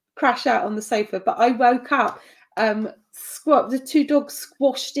crash out on the sofa, but I woke up the two dogs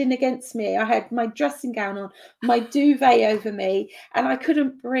squashed in against me. I had my dressing gown on, my duvet over me, and I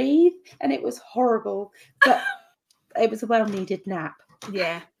couldn't breathe, and it was horrible. But it was a well-needed nap.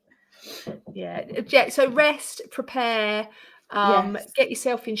 Yeah. So rest, prepare, get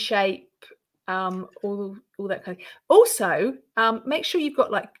yourself in shape, all that kind of. Also, make sure you've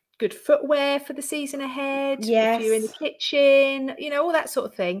got like good footwear for the season ahead. Yes. If you're in the kitchen, all that sort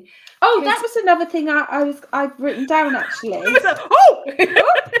of thing. Oh, that was another thing I've written down actually. I've just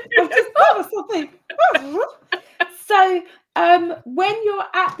thought of something. So, when you're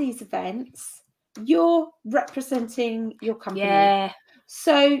at these events, you're representing your company. Yeah.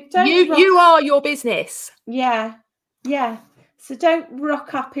 So you are your business. Yeah. So don't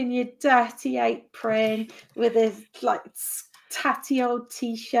rock up in your dirty apron with a like tatty old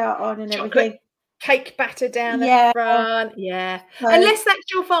t-shirt on and everything. Cake batter down the front. Yeah. So, unless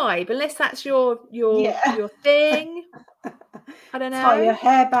that's your vibe, unless that's your thing. I don't know. Tie your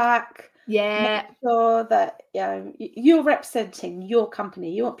hair back. Yeah. Make sure that you're representing your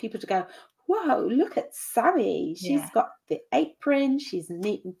company. You want people to go, whoa, look at Sammy. She's got the apron. She's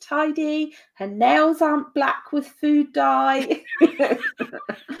neat and tidy. Her nails aren't black with food dye.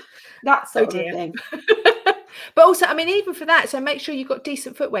 That sort of thing. But also, I mean, even for that, so make sure you've got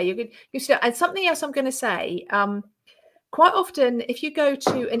decent footwear. You still, and something else I'm going to say, quite often, if you go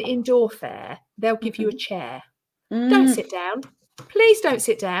to an indoor fair, they'll give you a chair. Don't sit down. Please don't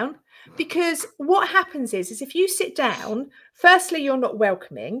sit down. Because what happens is if you sit down, firstly, you're not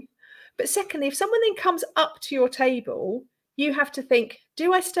welcoming. But secondly, if someone then comes up to your table, you have to think,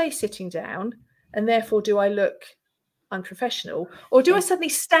 do I stay sitting down? And therefore, do I look unprofessional? Or do I suddenly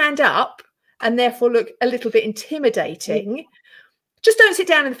stand up and therefore look a little bit intimidating? Yeah. Just don't sit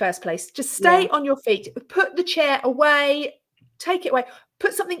down in the first place. Just stay on your feet. Put the chair away. Take it away.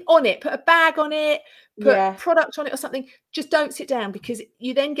 Put something on it. Put a bag on it. Put product on it or something. Just don't sit down, because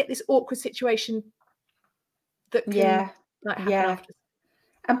you then get this awkward situation that can happen after.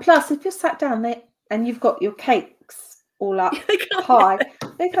 And plus, if you're sat down there and you've got your cakes all up high,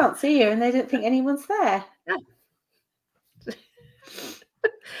 they can't see you and they don't think anyone's there. Yeah.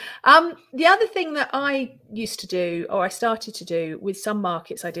 The other thing that I used to do, or I started to do with some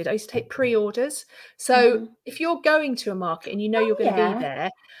markets, I used to take pre-orders. So if you're going to a market and you know you're going to be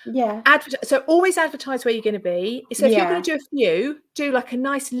there, so always advertise where you're going to be. So if you're going to do a few, do like a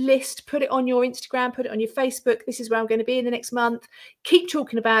nice list, put it on your Instagram, put it on your Facebook. This is where I'm going to be in the next month. Keep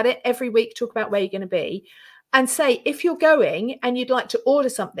talking about it every week. Talk about where you're going to be, and say, if you're going and you'd like to order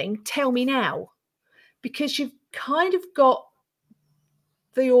something, tell me now, because you've kind of got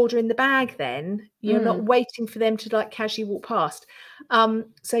the order in the bag. Then you're not waiting for them to like casually walk past.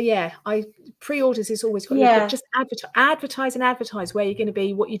 Pre-orders is always got to just advertise where you're going to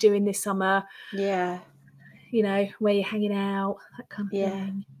be, what you're doing this summer, where you're hanging out, that kind of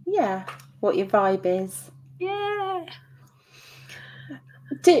thing, what your vibe is.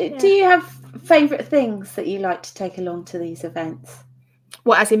 Do you have favorite things that you like to take along to these events?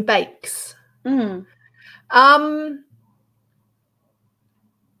 What, as in bakes?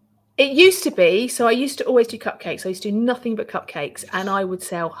 It used to be, so I used to always do cupcakes. I used to do nothing but cupcakes, and I would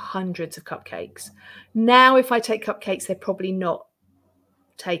sell hundreds of cupcakes. Now, if I take cupcakes, they're probably not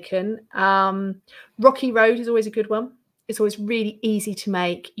taken. Rocky Road is always a good one. It's always really easy to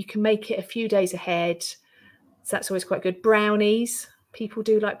make. You can make it a few days ahead. So that's always quite good. Brownies. People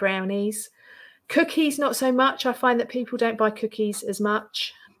do like brownies. Cookies, not so much. I find that people don't buy cookies as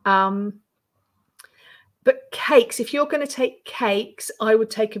much. But cakes, if you're going to take cakes, I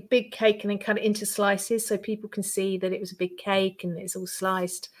would take a big cake and then cut it into slices so people can see that it was a big cake and it's all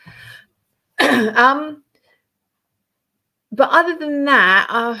sliced. But other than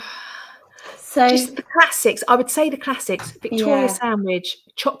that, just the classics. I would say the classics: Victoria sandwich,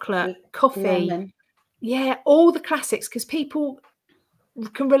 chocolate, coffee. Lemon. Yeah, all the classics, because people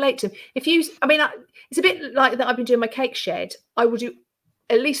can relate to them. it's a bit like that. I've been doing my cake shed. I will do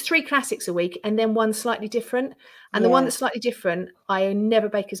at least 3 classics a week and then one slightly different. And the one that's slightly different, I never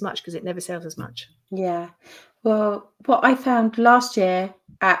bake as much because it never sells as much. Yeah. Well, what I found last year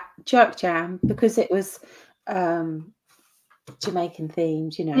at Jerk Jam, because it was Jamaican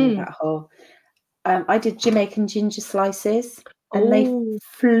themed, that whole, I did Jamaican ginger slices and they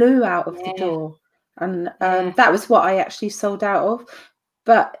flew out of the door. And that was what I actually sold out of.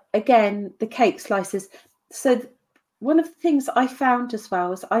 But again, the cake slices. So one of the things I found as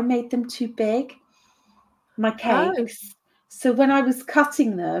well is I made them too big, my cakes. So when I was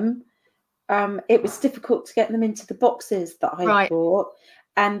cutting them, it was difficult to get them into the boxes that I bought.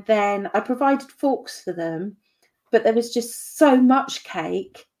 And then I provided forks for them, but there was just so much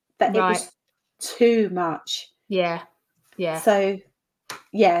cake that it was too much. Yeah. So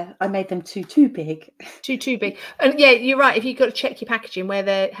yeah, I made them too big. Too big. And yeah, you're right. If you've got to check your packaging,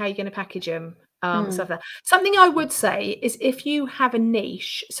 how you're going to package them, stuff like that. Something I would say is if you have a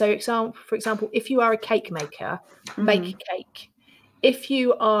niche. So, for example, if you are a cake maker, make cake. If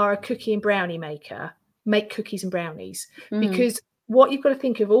you are a cookie and brownie maker, make cookies and brownies. Because what you've got to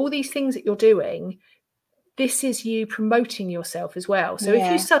think of, all these things that you're doing, this is you promoting yourself as well. So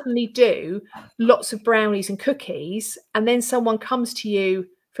if you suddenly do lots of brownies and cookies, and then someone comes to you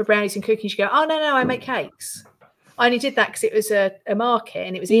for brownies and cookies, you go, oh, no, I make cakes. I only did that because it was a market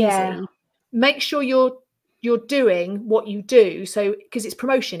and it was easy. Make sure you're doing what you do. So, because it's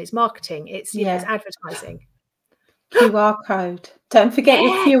promotion, it's marketing, it's, you know, it's advertising. QR code. Don't forget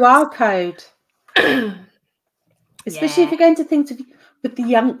your QR code. Especially if you're going to things with the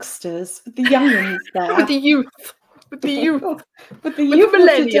youngsters, with the young ones there. with the youth. With the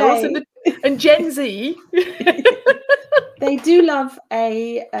millennials and Gen Z. They do love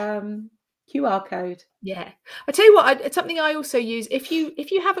a QR code. Yeah. I tell you what, something I also use, if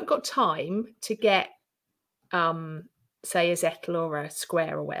you haven't got time to get say a Zettel or a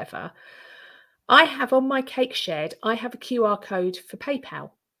Square or whatever, I have on my cake shed, I have a QR code for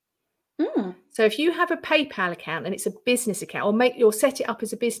PayPal. So if you have a PayPal account and it's a business account, or set it up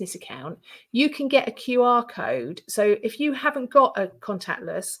as a business account, you can get a QR code. So if you haven't got a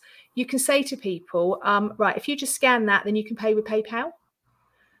contactless, you can say to people, right, if you just scan that, then you can pay with PayPal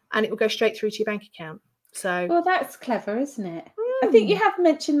and it will go straight through to your bank account. So, well, that's clever, isn't it? I think you have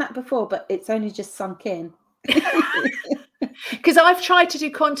mentioned that before, but it's only just sunk in. Because I've tried to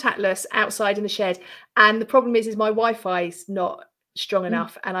do contactless outside in the shed, and the problem is my Wi-Fi is not strong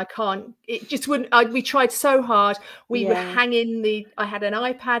enough, and I can't. It just wouldn't. We tried so hard. We were hanging I had an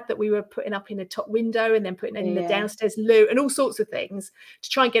iPad that we were putting up in the top window, and then putting it in the downstairs loo, and all sorts of things to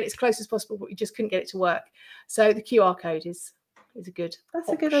try and get it as close as possible, but we just couldn't get it to work. So the QR code is a good. That's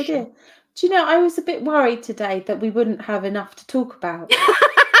option. A good idea. Do you know, I was a bit worried today that we wouldn't have enough to talk about.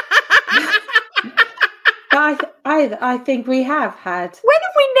 But I think we have had. When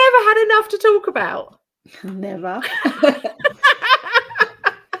have we never had enough to talk about? Never.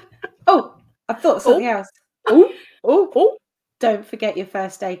 Oh, I thought of something else. Oh! Don't forget your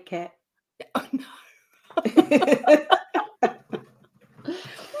first aid kit. Oh,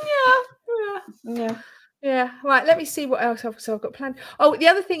 no. Yeah. Right. Let me see what else I've got planned. Oh, the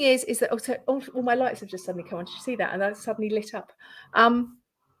other thing is that also all my lights have just suddenly come on. Did you see that? And that's suddenly lit up.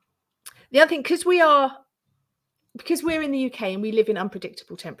 The other thing, because we're in the UK and we live in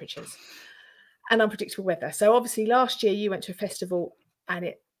unpredictable temperatures and unpredictable weather. So obviously last year you went to a festival and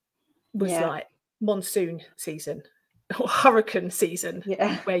it was like monsoon season or hurricane season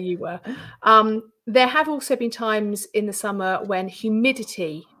where you were. There have also been times in the summer when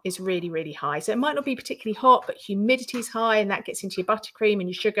humidity is really, really high. So it might not be particularly hot, but humidity is high and that gets into your buttercream and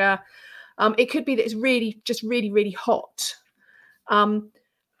your sugar. It could be that it's really, really hot.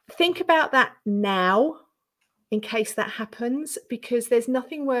 Think about that now in case that happens, because there's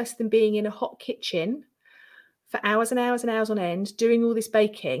nothing worse than being in a hot kitchen for hours and hours and hours on end, doing all this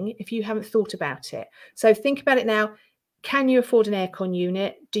baking if you haven't thought about it. So think about it now. Can you afford an aircon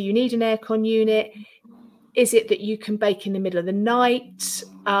unit? Do you need an aircon unit? Is it that you can bake in the middle of the night?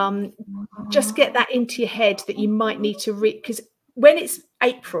 Just get that into your head that you might need to because when it's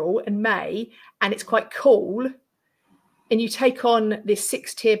April and May and it's quite cool and you take on this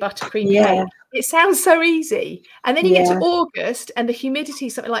 6-tier buttercream cake, it sounds so easy. And then you get to August and the humidity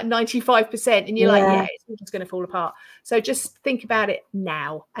is something like 95% and you're like, it's all just going to fall apart. So just think about it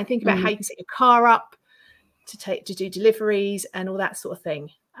now and think about how you can set your car up to do deliveries and all that sort of thing.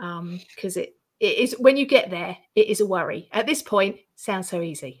 Because it is, when you get there, it is a worry. At this point, sounds so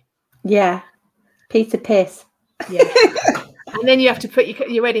easy. Yeah. Piece of piss. Yeah. And then you have to put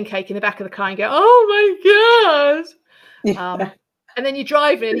your wedding cake in the back of the car and go, oh my God. And then you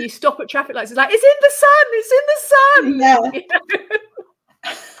drive in and you stop at traffic lights. It's like, it's in the sun. Yeah.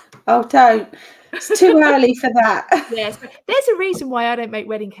 Oh, don't. It's too early for that. Yes. There's a reason why I don't make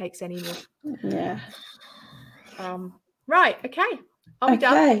wedding cakes anymore. Yeah. Right. Okay. Are we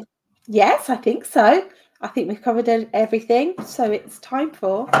done? Yes, I think so. I think we've covered everything. So it's time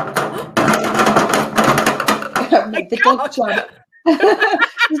for the dog jump.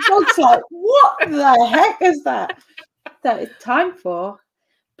 The dog's like, what the heck is that? So it's time for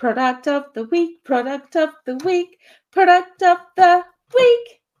product of the week, product of the week, product of the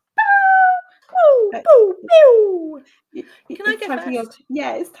week. Boo, boo, boo. Can I go first?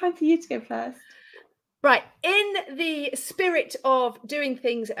 It's time for you to go first. Right, in the spirit of doing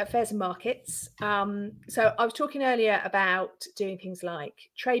things at fairs and markets, so I was talking earlier about doing things like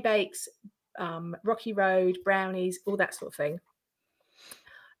tray bakes, Rocky Road, brownies, all that sort of thing.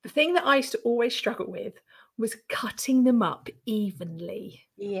 The thing that I used to always struggle with was cutting them up evenly.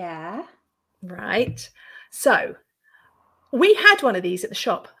 Yeah. Right. So we had one of these at the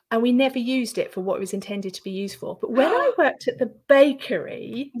shop and we never used it for what it was intended to be used for. But when I worked at the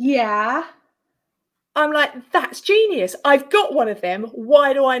bakery, yeah, I'm like, that's genius. I've got one of them.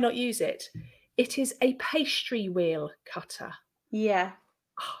 Why do I not use it? It is a pastry wheel cutter. Yeah.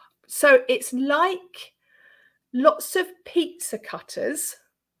 So it's like lots of pizza cutters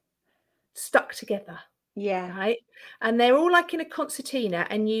stuck together. Yeah. Right. And they're all like in a concertina,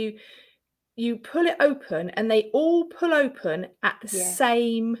 and you pull it open and they all pull open at the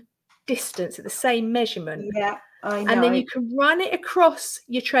same distance, at the same measurement. Yeah, I know. And then you can run it across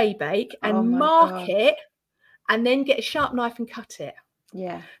your tray bake and mark it, and then get a sharp knife and cut it.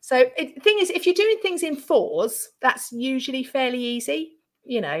 Yeah. So the thing is, if you're doing things in 4s, that's usually fairly easy,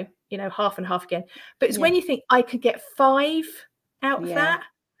 you know, half and half again. But it's when you think I could get 5 out of that,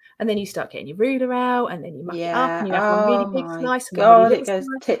 and then you start getting your ruler out, and then you muck it up, and you have one really big slice and one really little slice. It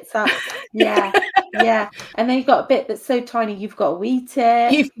goes tits up. Yeah. Yeah. And then you've got a bit that's so tiny you've got to eat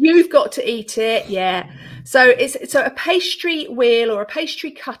it. You've got to eat it. Yeah. So it's a pastry wheel or a pastry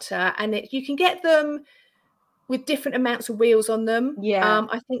cutter, and you can get them with different amounts of wheels on them. Yeah.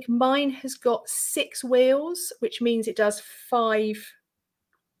 I think mine has got 6 wheels, which means it does 5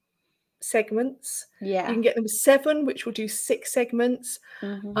 segments. Yeah. You can get them with 7, which will do 6 segments.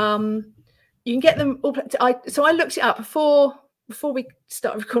 Mm-hmm. You can get them all. So I looked it up before we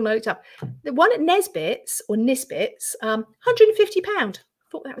started recording. I looked up the one at Nisbets, £150.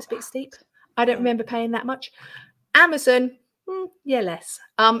 Thought that was a bit steep. I don't remember paying that much. Amazon, less.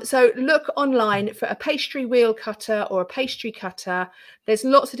 So look online for a pastry wheel cutter or a pastry cutter. There's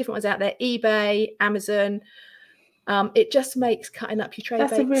lots of different ones out there. eBay, Amazon. It just makes cutting up your tray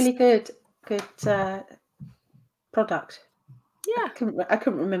bakes. That's a really good product. Yeah. I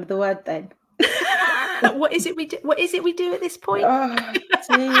couldn't remember the word then. What is it we do? What is it we do at this point? Oh,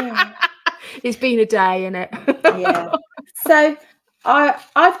 dear. It's been a day, isn't it? Yeah. So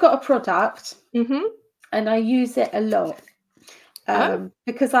I've got a product, mm-hmm. and I use it a lot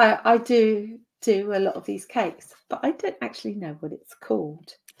because I do a lot of these cakes, but I don't actually know what it's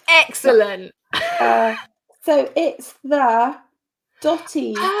called. Excellent. So it's the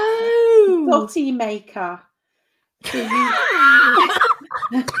dotty maker.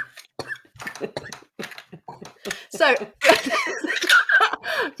 So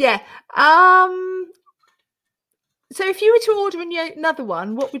yeah. So if you were to order another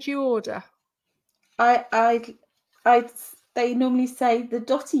one, what would you order? They normally say the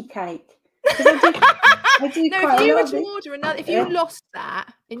dotty cake. I do no, if you were to order another, if you lost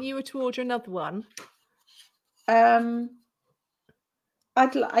that and you were to order another one, I'd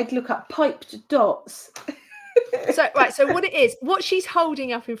look up piped dots. So what she's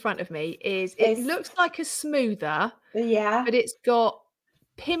holding up in front of me is it looks like a smoother, but it's got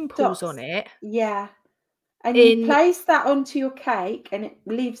pimples on it. Yeah. And you place that onto your cake and it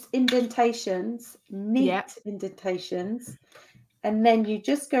leaves indentations, neat indentations. And then you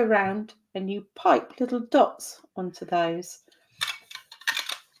just go round and you pipe little dots onto those.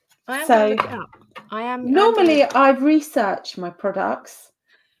 I am going to look it up. Normally I've researched my products,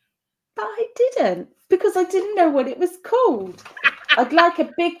 but I didn't because I didn't know what it was called. I'd like a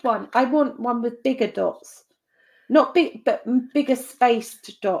big one. I want one with bigger dots. Not big, but bigger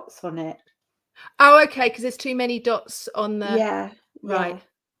spaced dots on it. Oh, okay, because there's too many dots on the... Yeah. Right.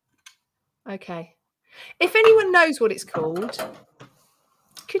 Yeah. Okay. If anyone knows what it's called,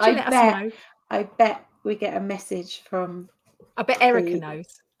 could you let us know? I bet we get a message from... I bet Erica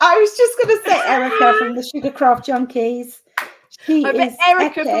knows. I was just going to say Erica from the Sugarcraft Junkies. I bet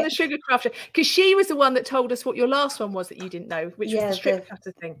Erica from the Sugarcraft, because she was the one that told us what your last one was that you didn't know, which was the strip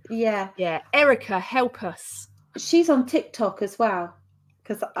cutter thing. Yeah. Yeah. Erica, help us. She's on TikTok as well,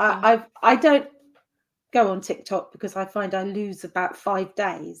 because I don't go on TikTok because I find I lose about 5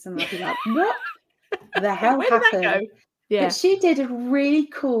 days and I'll be like, what the hell happened? That go? Yeah. But she did a really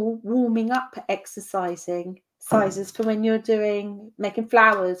cool warming up exercises for when you're making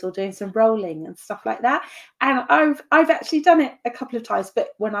flowers or doing some rolling and stuff like that. And I've actually done it a couple of times,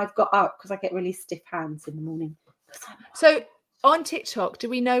 but when I've got up, because I get really stiff hands in the morning. So on TikTok, do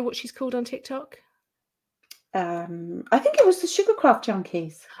we know what she's called on TikTok? I think it was the Sugarcraft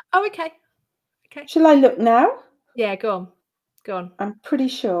Junkies. Oh, okay. Okay. Shall I look now? Yeah, go on. I'm pretty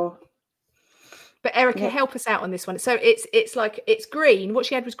sure. But Erica, help us out on this one. So it's green. What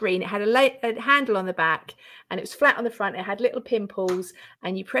she had was green. It had a handle on the back and it was flat on the front. It had little pimples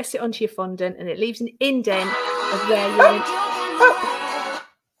and you press it onto your fondant and it leaves an indent of where you're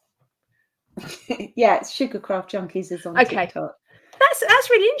Yeah, it's Sugarcraft Junkies is on TikTok. That's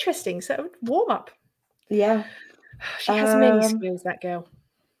really interesting. So warm up. Yeah. She has many skills, that girl.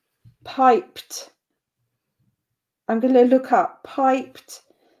 Piped. I'm going to look up piped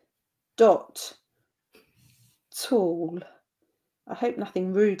dot tool. I hope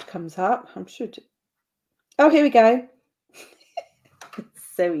nothing rude comes up. I'm sure. Oh, here we go.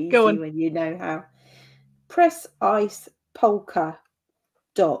 It's so easy when you know how. Press ice polka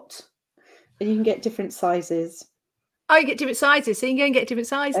dot. And you can get different sizes. Oh, you get different sizes, so you can go and get different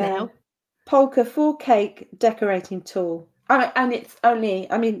size now. Polka 4 cake decorating tool. And it's only,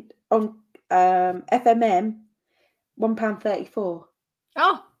 I mean, on FMM, £1.34.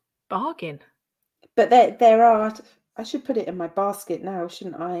 Oh, bargain. But there are, I should put it in my basket now,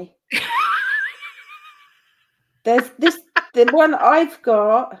 shouldn't I? There's this, the one I've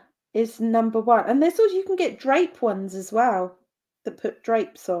got is number 1. And there's also, you can get drape ones as well that put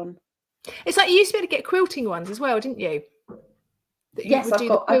drapes on. It's like you used to be able to get quilting ones as well, didn't you? Yes, I've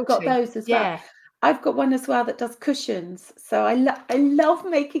got those as well. I've got one as well that does cushions. So I love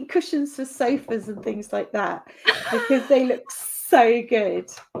making cushions for sofas and things like that because they look so good.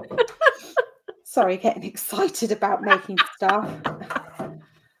 Sorry, getting excited about making stuff.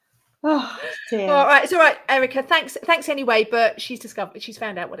 Oh dear. All right, it's all right, Erica. Thanks anyway. But she's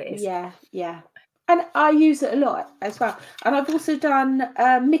found out what it is. Yeah. And I use it a lot as well. And I've also done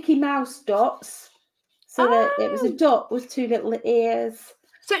Mickey Mouse dots. So that it was a dot with 2 little ears.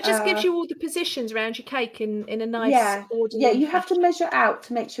 So it just gives you all the positions around your cake in a nice orderly. Yeah, you have to measure out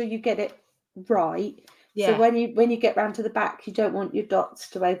to make sure you get it right. Yeah. So when you get round to the back, you don't want your dots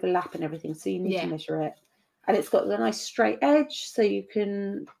to overlap and everything. So you need to measure it. And it's got a nice straight edge, so you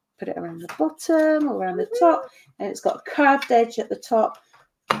can put it around the bottom or around the top. And it's got a curved edge at the top.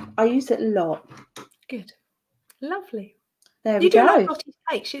 I use it a lot. Good. Lovely. There we go. You do like Dottie's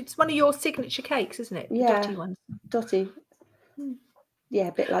cakes. It's one of your signature cakes, isn't it? Yeah. The Dottie one. Dottie. Yeah,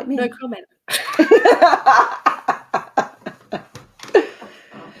 a bit like me. No comment.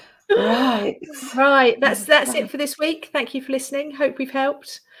 Right. That's it for this week. Thank you for listening. Hope we've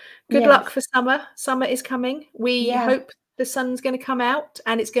helped. Good luck for summer. Summer is coming. We hope the sun's going to come out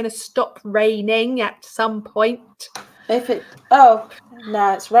and it's going to stop raining at some point. No,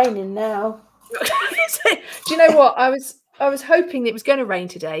 it's raining now. Do you know what? I was hoping it was going to rain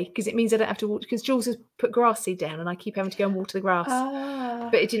today because it means I don't have to water, because Jules has put grass seed down and I keep having to go and water the grass.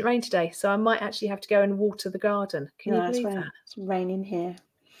 But it didn't rain today, so I might actually have to go and water the garden. Can you believe that? It's raining here.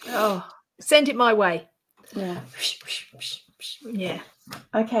 Oh, send it my way. Yeah. Yeah.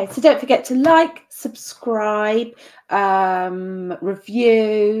 Okay, so don't forget to like, subscribe,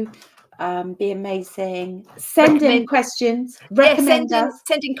 review. Be amazing. Send in questions. Recommend us.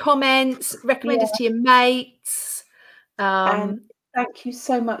 Send in comments. Recommend us to your mates. And thank you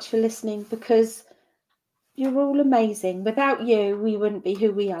so much for listening, because you're all amazing. Without you, we wouldn't be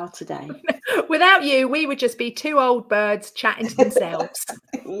who we are today. Without you, we would just be 2 old birds chatting to themselves.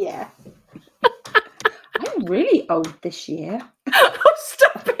 Yeah. I'm really old this year. Oh,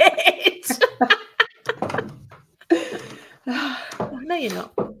 stop it. No, you're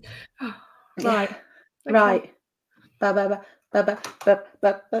not. Right. Okay. Right.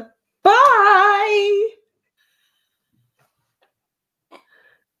 Bye.